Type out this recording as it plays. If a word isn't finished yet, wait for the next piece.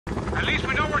least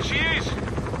we know where she is.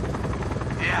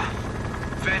 Yeah,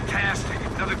 fantastic.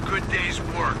 Another good day's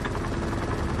work.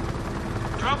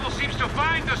 Trouble seems to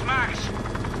find us, Max.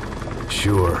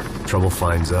 Sure, trouble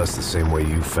finds us the same way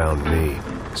you found me.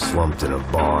 Slumped in a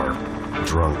bar,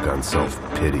 drunk on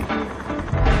self-pity.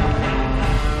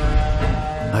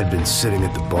 I'd been sitting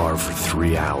at the bar for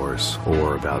 3 hours,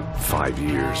 or about 5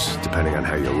 years, depending on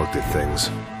how you looked at things.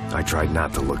 I tried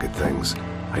not to look at things.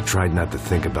 I tried not to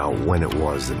think about when it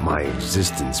was that my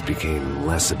existence became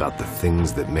less about the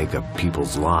things that make up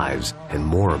people's lives and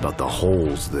more about the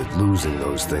holes that losing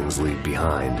those things leave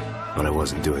behind. But I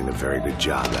wasn't doing a very good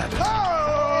job at it.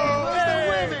 Oh,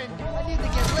 where's the women? I need to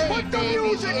get laid, put the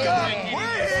music up!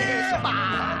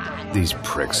 These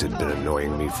pricks had been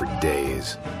annoying me for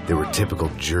days. They were typical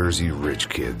Jersey rich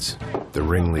kids. The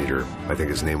ringleader, I think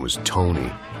his name was Tony.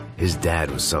 His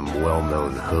dad was some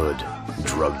well-known hood,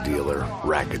 drug dealer,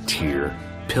 racketeer,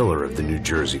 pillar of the New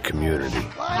Jersey community.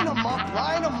 Line them up,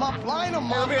 line them up, line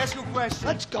them up. Let me ask you a question.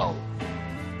 Let's go.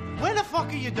 Where the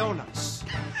fuck are your donuts?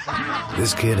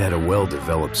 This kid had a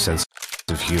well-developed sense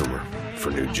of humor for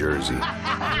New Jersey.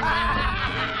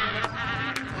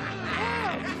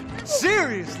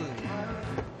 Seriously?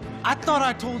 I thought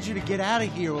I told you to get out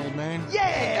of here, old man.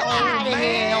 Yeah, get out of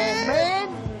here, old man.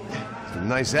 It's a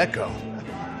nice echo.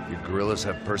 You gorillas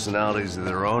have personalities of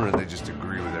their own, or they just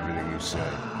agree with everything you say?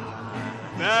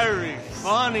 Very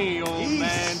funny, old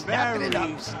man. Snapping it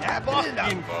Very up, snapping it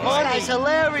up. fucking Oh, funny. that's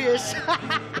hilarious.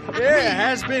 Yeah,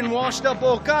 has-been washed-up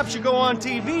old cop should go on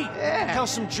TV. Yeah. Tell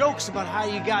some jokes about how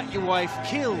you got your wife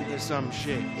killed or some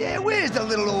shit. Yeah, where's the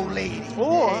little old lady?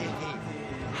 Or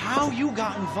how you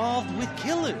got involved with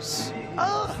killers.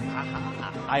 Oh.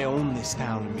 I own this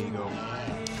town, amigo.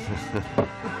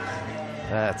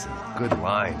 That's a good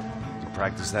line. Did you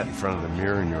practice that in front of the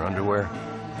mirror in your underwear?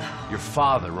 Your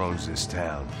father owns this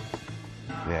town.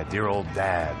 Yeah, dear old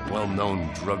dad,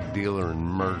 well-known drug dealer and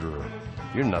murderer.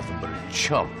 You're nothing but a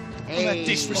chump. Hey, Don't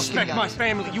disrespect my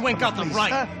family. You ain't got the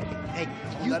right. Hey,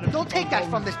 you don't take that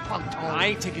from this punk, Tony. I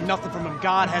ain't taking nothing from him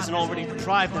God hasn't already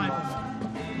deprived them of.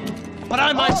 But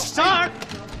I might start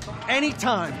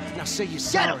anytime. Now say you're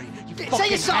sorry. You Say fucking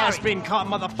you're sorry. has-been caught,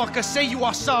 motherfucker. Say you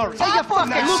are sorry. Say you're fucking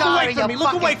Now look sorry, away from me. you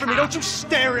Look away fucking from me. Don't you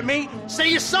stare at me. Say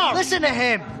you're sorry. Listen to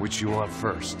him. Which you want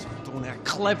first? Don't act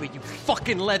clever, you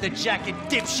fucking leather jacket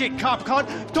dipshit cop cunt.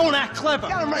 Don't act clever.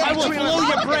 Got him right I will between blow the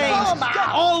your eyes. brains Blow 'em out.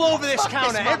 all over this Fuck this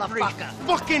counter, every motherfucker.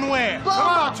 fucking where. Blow him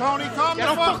up. Tony, calm Yeah,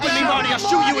 don't fuck with me, Marty. I'll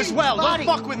shoot you as well. Marty,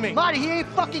 Don't fuck with me. Marty, he ain't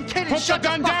fucking kidding. Put the Shut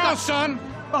gun fuck down, up. son.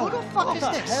 Who the fuck is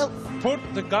this? Hell? Put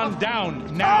the gun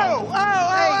down now.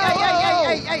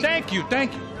 Hey. Thank you,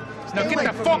 thank you. Now Stay get away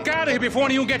the from fuck me. out of here before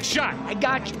you get shot. I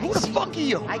got you. Who the fuck are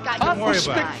you? I got Don't worry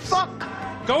about it. Fuck.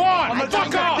 Go on, I'm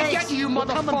fuck off. get you,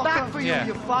 motherfucker. I'm coming back for you, Yeah.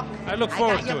 you fuck. I look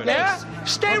forward got your to it. face. Yeah?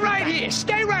 Stay right here.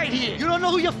 Stay right here. You don't know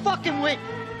who you're fucking with.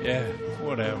 Yeah,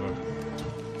 whatever.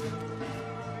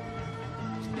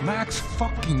 Max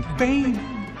fucking Payne.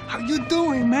 How you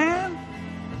doing, man?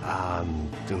 I'm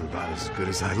doing about as good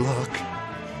as I look.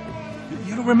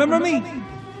 You don't remember me?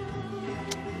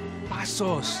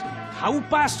 Pasos. How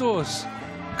Pasos?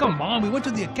 Come on, we went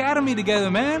to the academy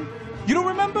together, man. You don't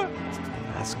remember?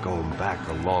 That's going back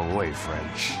a long way,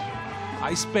 French.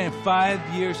 I spent 5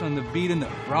 years on the beat in the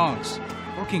Bronx,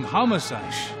 working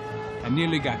homicide. I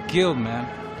nearly got killed, man.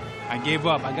 I gave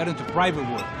up. I got into private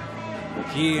work.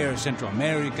 Here, Central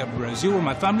America, Brazil, where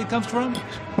my family comes from.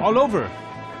 All over.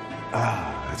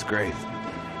 Ah, that's great.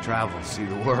 Travel, see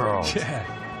the world. Yeah,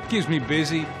 keeps me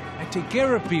busy. I take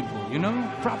care of people, you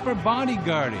know? Proper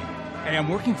bodyguarding. Hey, I'm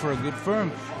working for a good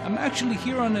firm. I'm actually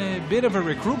here on a bit of a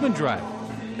recruitment drive.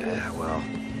 Yeah, well,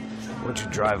 why don't you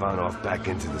drive on off back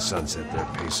into the sunset there,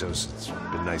 Pesos? It's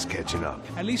been nice catching up.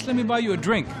 At least let me buy you a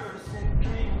drink.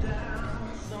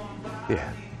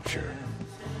 Yeah, sure.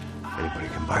 Anybody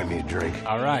can buy me a drink.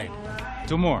 All right.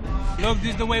 2 more. Look,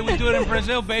 this is the way we do it in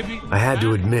Brazil, baby. I had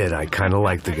to admit, I kind of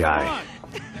liked the guy.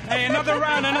 Hey, another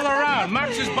round, another round.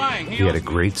 Max is buying. He had a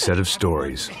great set of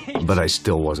stories, but I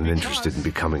still wasn't interested in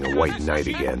becoming a white knight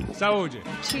again. Saúde.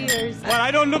 Cheers. What,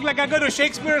 I don't look like I go to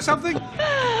Shakespeare or something?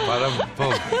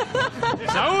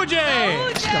 Saúde!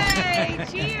 Okay,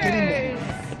 cheers.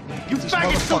 You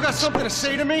faggot still got something to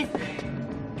say to me?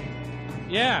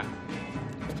 Yeah.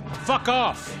 Fuck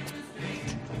off.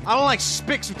 I don't like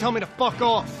spicks who tell me to fuck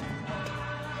off.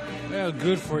 Well,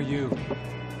 good for you.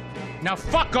 Now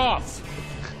fuck off!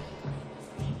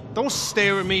 Don't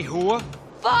stare at me, whore.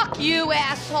 Fuck you,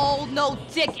 asshole. No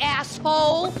dick,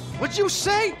 asshole. What'd you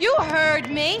say? You heard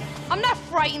me. I'm not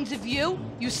frightened of you,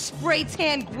 you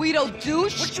spray-tan Guido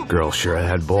douche. Girl sure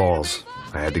had balls.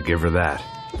 I had to give her that.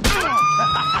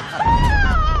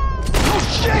 Oh,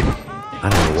 shit!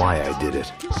 know why I did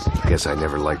it. Guess I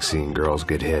never liked seeing girls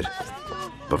get hit.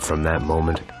 But from that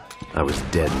moment, I was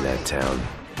dead in that town.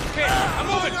 Okay, I'm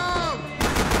moving!